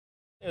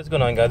Hey, what's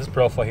going on, guys? It's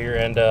Profile here,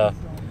 and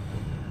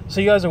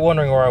so you guys are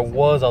wondering where I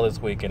was all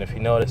this weekend. If you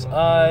notice,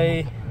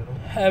 I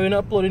haven't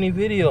uploaded any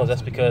videos.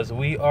 That's because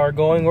we are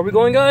going. Where are we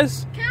going,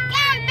 guys?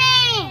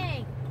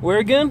 Camping. Where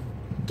again?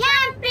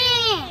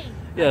 Camping.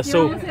 Yeah,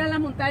 so yeah,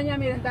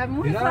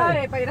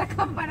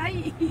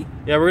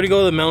 we're gonna go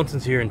to the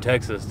mountains here in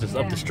Texas, just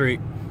up the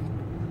street.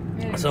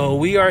 So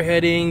we are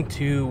heading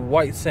to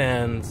White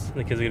Sands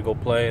because we're gonna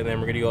go play, and then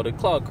we're gonna go to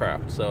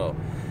Cloudcraft. So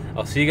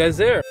I'll see you guys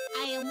there.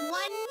 I am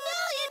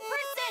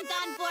 1,000,000%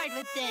 on board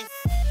with this.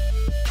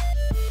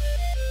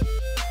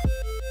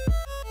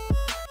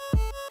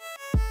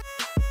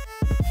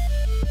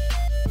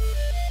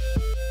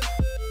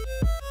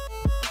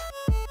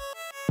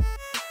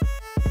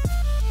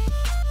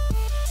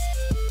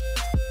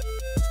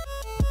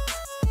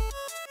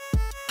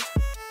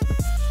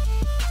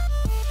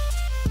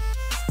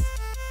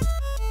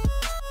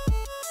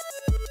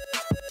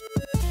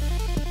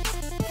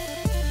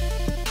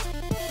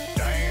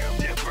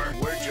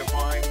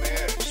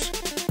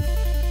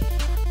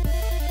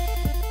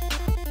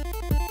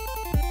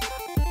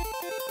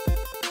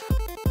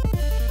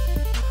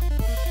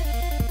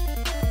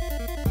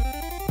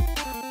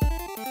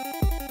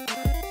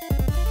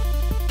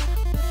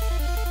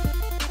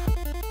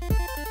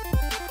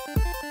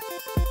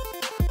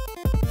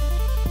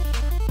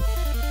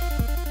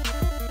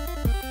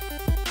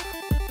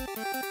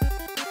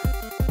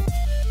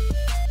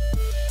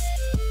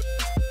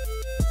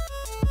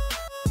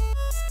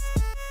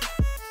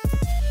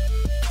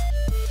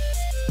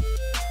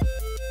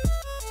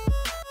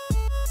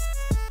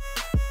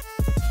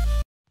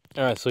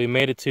 Alright, so we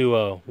made it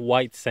to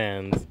White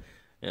Sands,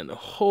 and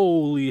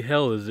holy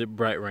hell is it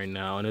bright right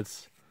now, and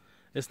it's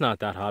not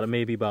that hot. It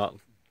may be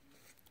about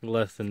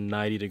less than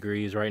 90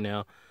 degrees right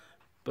now,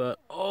 but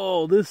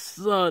oh, this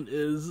sun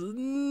is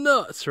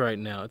nuts right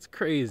now. It's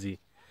crazy,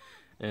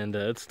 and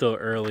it's still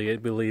early. I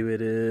believe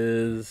it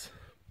is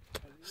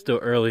still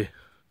early.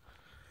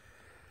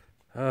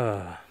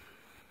 It's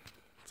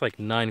like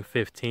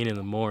 9:15 in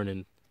the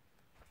morning.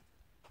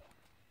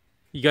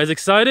 You guys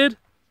excited?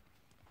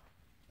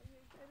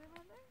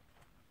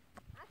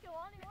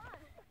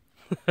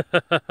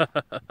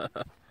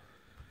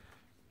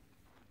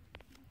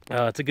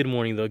 It's a good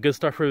morning though. Good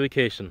start for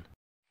vacation.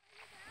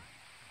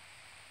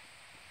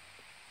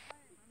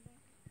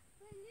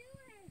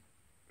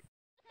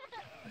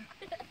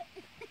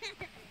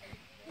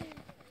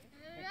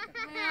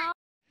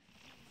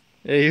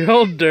 Hey, you're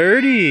all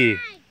dirty.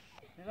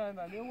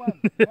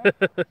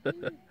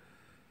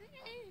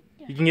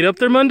 You can get up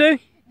there Monday?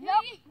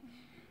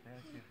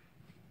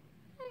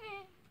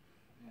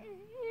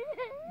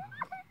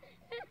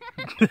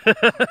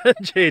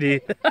 JD.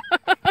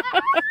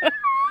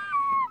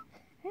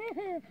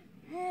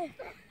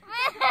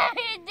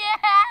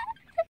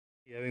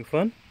 You having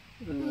fun?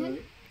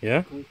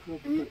 Yeah? What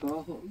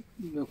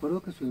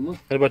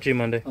about you,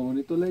 Monday?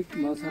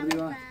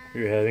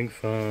 You're having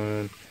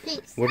fun.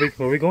 Where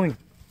are we going?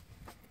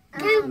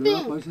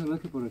 Camping. We're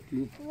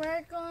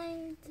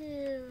going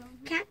to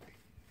camp.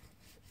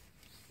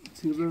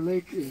 Silver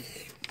Lake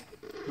es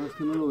más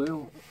que no lo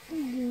veo.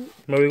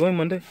 Where are we going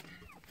Monday?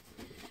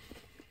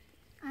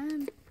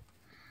 Camp.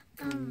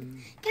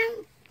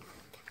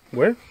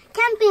 Where?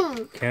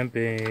 Camping.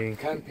 Camping.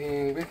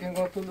 Camping, we can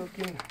go to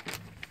looking.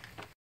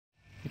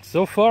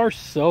 So far,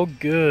 so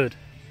good.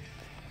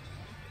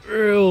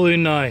 Really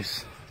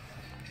nice.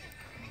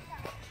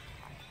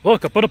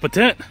 Look, I put up a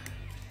tent.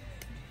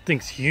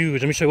 Thing's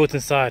huge. Let me show you what's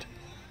inside.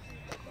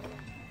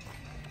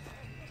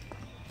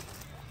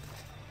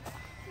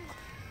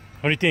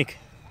 What do you think?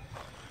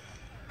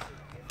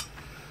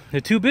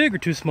 They're too big or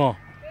too small?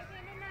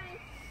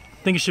 I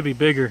think it should be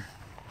bigger.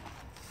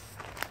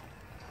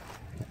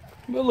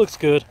 But it looks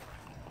good.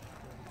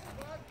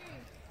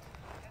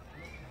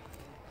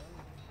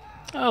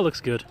 Oh, it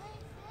looks good.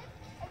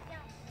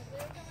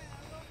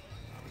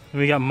 And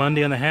we got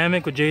Monday on the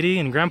hammock with JD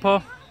and Grandpa.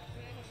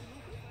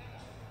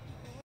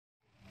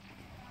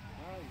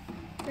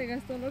 Se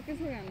gastó lo que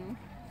se ganó.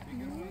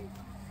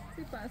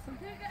 Sí pasa.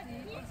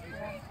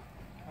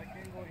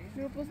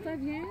 Pero pues está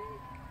bien.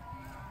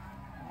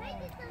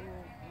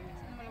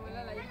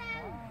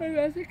 Me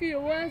parece que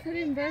yo voy a hacer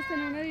invest en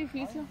un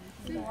edificio.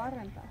 Sí. Lo voy a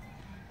rentar.